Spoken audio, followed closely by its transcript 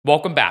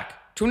Welcome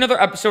back to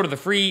another episode of the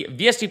free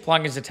VST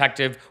Plugins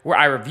Detective, where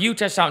I review,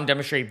 test out, and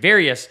demonstrate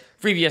various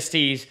free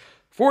VSTs.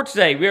 For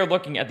today, we are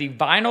looking at the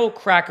Vinyl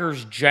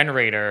Crackles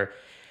Generator.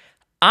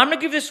 I'm going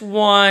to give this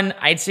one,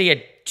 I'd say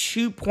a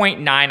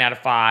 2.9 out of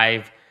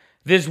 5.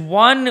 There's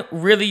one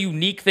really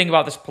unique thing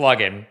about this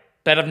plugin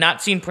that I've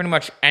not seen pretty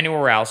much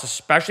anywhere else,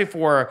 especially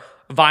for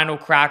vinyl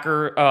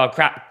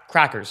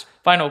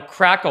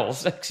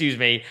crackles, excuse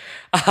me,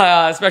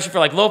 especially for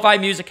like lo-fi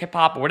music,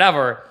 hip-hop, or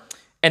whatever,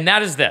 and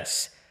that is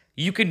this.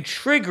 You can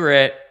trigger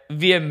it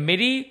via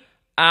MIDI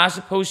as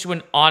opposed to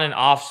an on and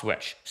off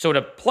switch. So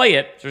to play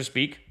it, so to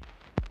speak,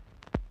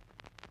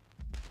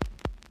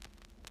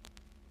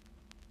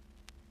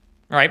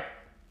 all right,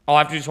 all I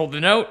have to do is hold the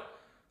note,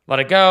 let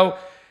it go.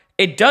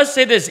 It does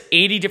say there's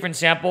 80 different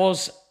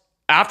samples.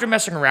 After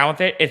messing around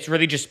with it, it's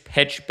really just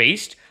pitch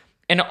based.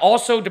 And it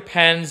also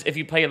depends if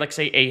you play, like,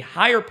 say, a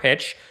higher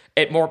pitch,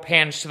 it more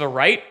pans to the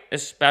right,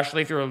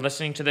 especially if you're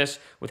listening to this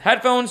with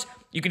headphones.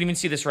 You can even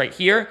see this right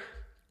here.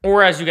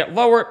 Or as you get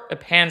lower, it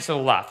pans to the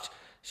left.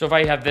 So if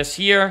I have this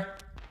here,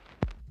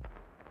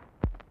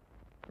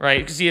 right,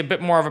 you can see a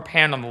bit more of a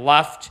pan on the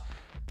left.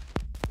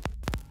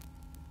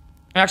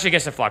 Actually, I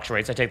guess it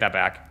fluctuates. I take that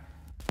back.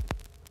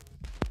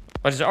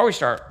 But does it always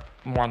start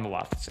more on the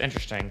left? It's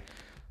interesting.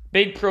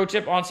 Big pro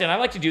tip, honestly, and I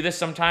like to do this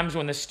sometimes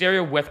when the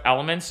stereo width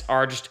elements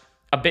are just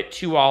a bit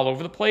too all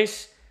over the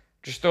place.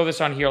 Just throw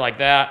this on here like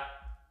that.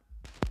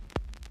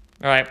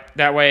 All right,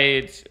 that way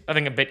it's, I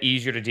think, a bit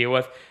easier to deal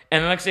with.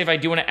 And then let's say if I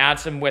do want to add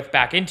some width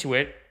back into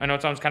it, I know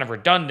it sounds kind of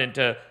redundant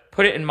to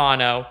put it in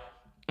mono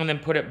and then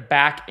put it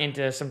back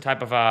into some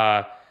type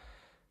of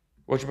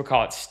what you would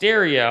call it,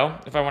 stereo.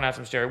 If I want to add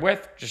some stereo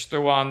width, just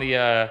throw on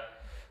the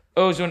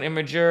ozone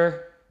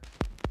imager.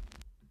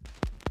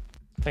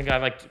 I think I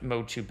like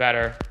mode 2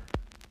 better.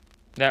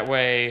 That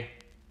way,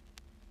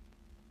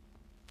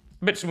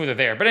 a bit smoother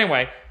there. But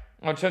anyway,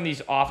 I'll turn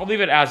these off. I'll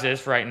leave it as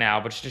is for right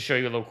now, but just to show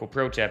you a little cool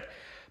pro tip.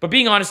 But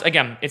being honest,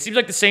 again, it seems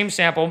like the same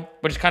sample,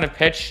 but it's kind of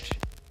pitched.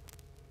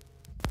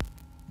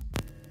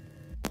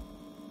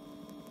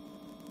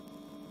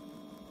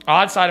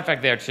 Odd side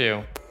effect there,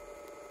 too.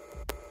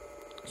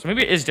 So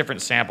maybe it is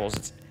different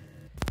samples.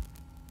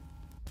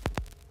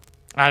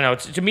 I don't know.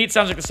 To me, it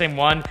sounds like the same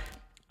one.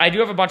 I do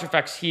have a bunch of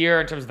effects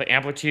here in terms of the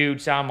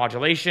amplitude, sound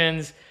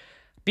modulations.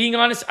 Being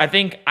honest, I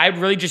think I'd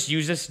really just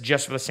use this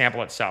just for the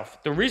sample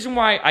itself. The reason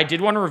why I did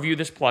want to review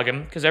this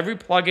plugin, because every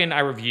plugin I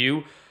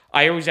review,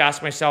 I always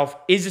ask myself,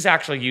 is this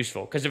actually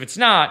useful? Because if it's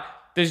not,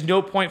 there's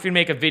no point for you to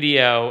make a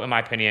video, in my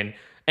opinion,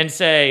 and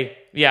say,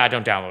 yeah,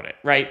 don't download it,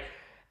 right?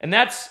 And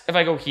that's if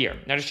I go here.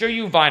 Now, to show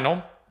you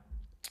vinyl,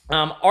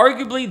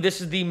 arguably,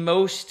 this is the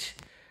most,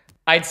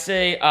 I'd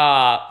say,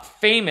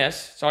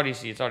 famous,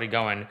 it's already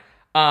going,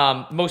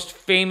 most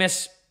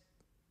famous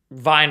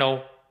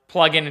vinyl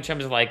plugin in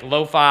terms of like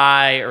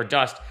lo-fi or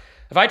dust.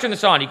 If I turn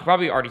this on, you can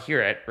probably already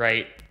hear it,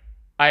 right?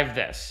 I have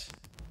this.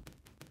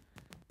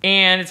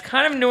 And it's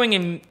kind of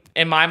annoying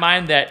in my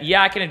mind that,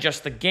 yeah, I can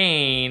adjust the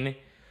gain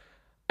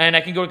and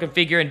I can go to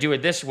configure and do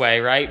it this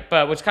way, right?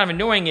 But what's kind of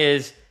annoying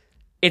is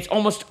it's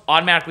almost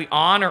automatically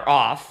on or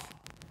off,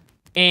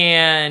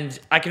 and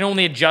I can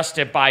only adjust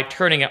it by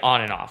turning it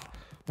on and off.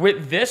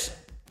 With this,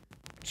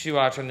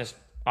 to turn this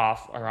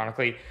off,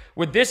 ironically,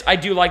 with this, I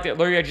do like that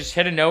literally I just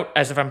hit a note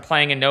as if I'm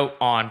playing a note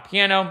on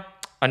piano,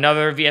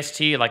 another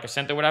VST, like a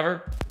synth or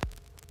whatever,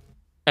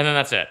 and then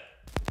that's it.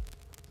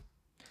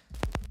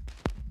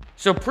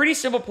 So pretty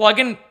simple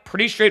plugin,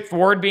 pretty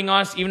straightforward, being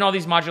honest. Even all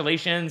these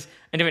modulations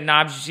and different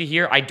knobs you see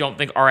here, I don't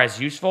think are as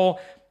useful.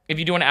 If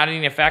you do want to add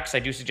any effects, I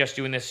do suggest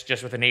doing this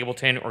just with an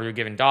Ableton or your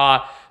given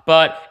DAW.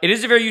 But it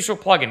is a very useful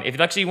plugin. If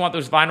you actually want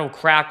those vinyl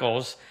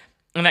crackles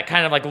and that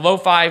kind of like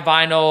lo-fi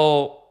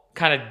vinyl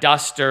kind of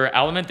duster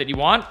element that you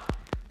want,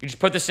 you just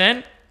put this in.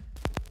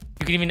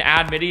 You can even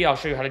add MIDI. I'll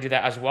show you how to do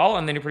that as well.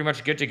 And then you're pretty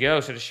much good to go.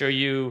 So to show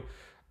you,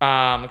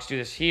 let's do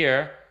this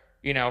here.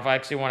 You know, if I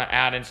actually want to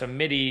add in some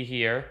MIDI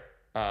here,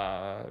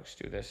 let's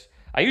do this.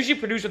 I usually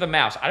produce with a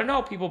mouse. I don't know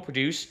how people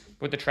produce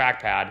with the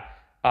trackpad.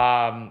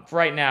 For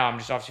right now, I'm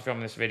just obviously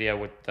filming this video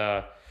with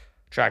the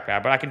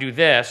trackpad, but I can do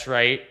this,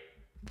 right?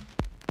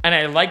 And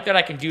I like that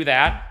I can do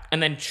that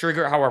and then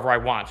trigger it however I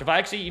want. So if I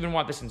actually even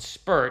want this in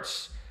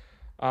spurts,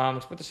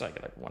 let's put this like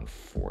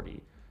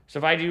 140. So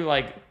if I do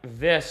like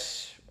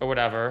this or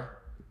whatever,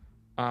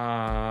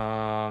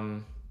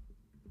 I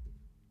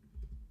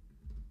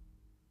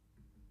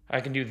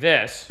can do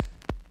this.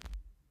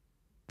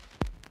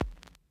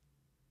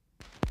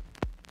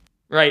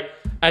 Right,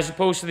 as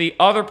opposed to the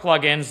other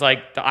plugins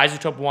like the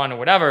Isotope one or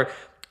whatever,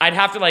 I'd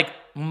have to like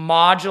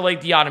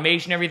modulate the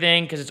automation and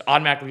everything because it's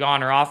automatically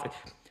on or off.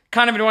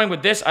 Kind of annoying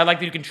with this. I like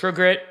that you can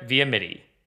trigger it via MIDI.